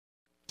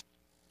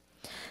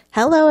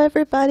Hello,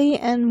 everybody,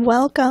 and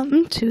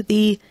welcome to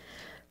the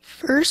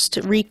first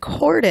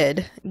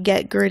recorded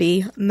Get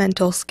Gritty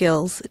Mental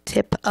Skills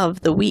Tip of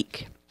the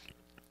Week.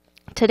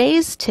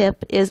 Today's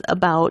tip is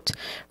about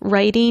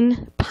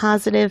writing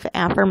positive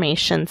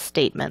affirmation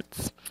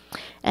statements.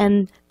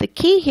 And the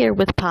key here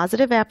with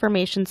positive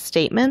affirmation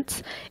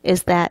statements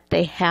is that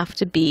they have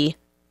to be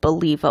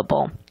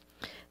believable.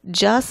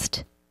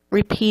 Just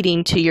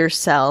repeating to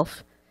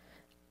yourself,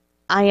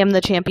 I am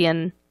the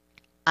champion,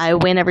 I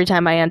win every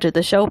time I enter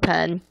the show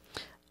pen,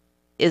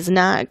 is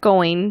not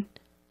going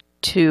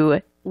to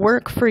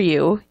work for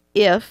you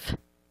if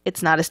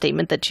it's not a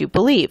statement that you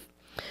believe.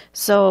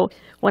 So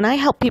when I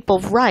help people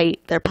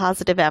write their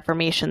positive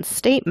affirmation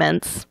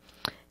statements,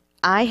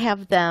 I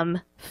have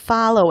them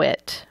follow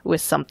it with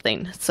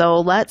something. So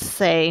let's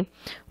say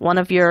one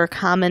of your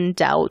common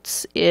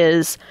doubts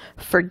is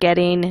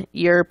forgetting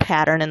your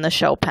pattern in the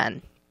show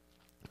pen.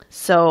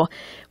 So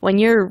when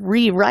you're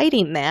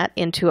rewriting that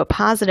into a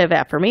positive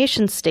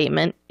affirmation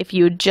statement, if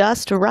you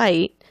just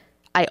write,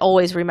 I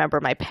always remember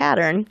my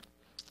pattern,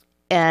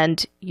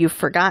 and you've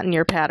forgotten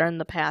your pattern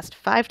the past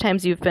 5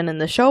 times you've been in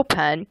the show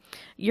pen,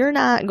 you're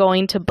not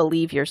going to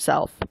believe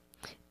yourself.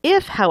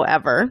 If,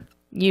 however,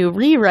 you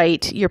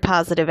rewrite your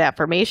positive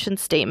affirmation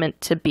statement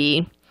to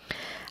be,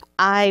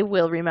 I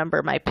will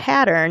remember my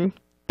pattern,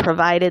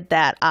 provided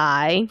that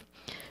I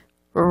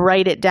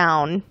write it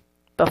down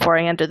before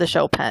I enter the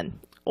show pen.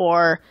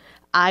 Or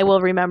I will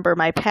remember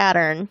my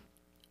pattern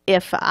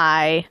if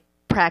I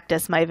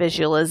practice my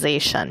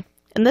visualization.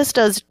 And this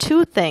does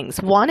 2 things.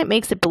 One, it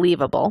makes it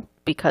believable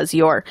because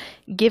you're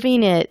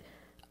giving it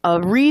a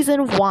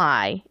reason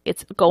why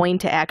it's going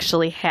to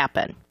actually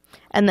happen.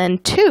 And then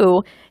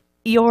 2,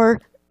 you're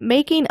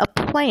making a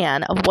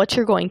plan of what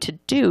you're going to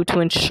do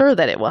to ensure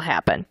that it will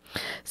happen.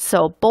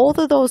 So both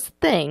of those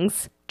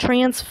things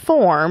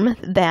transform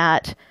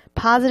that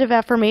positive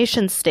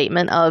affirmation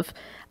statement of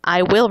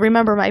I will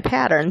remember my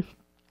pattern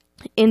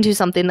into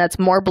something that's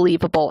more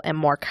believable and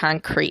more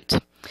concrete.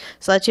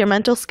 So that's your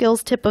mental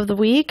skills tip of the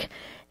week.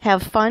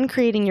 Have fun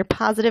creating your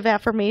positive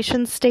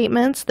affirmation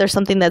statements. There's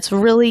something that's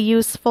really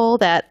useful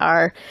that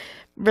are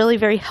really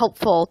very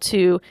helpful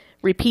to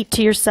repeat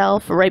to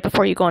yourself right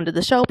before you go into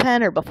the show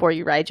pen or before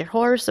you ride your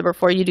horse or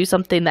before you do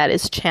something that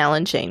is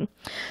challenging.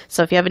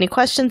 So if you have any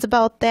questions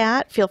about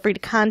that, feel free to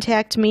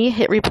contact me,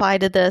 hit reply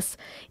to this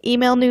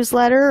email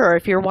newsletter, or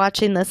if you're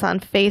watching this on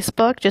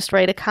Facebook, just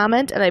write a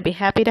comment and I'd be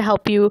happy to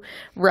help you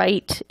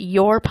write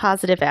your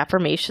positive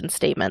affirmation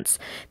statements.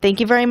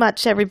 Thank you very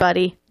much,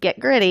 everybody. Get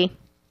gritty.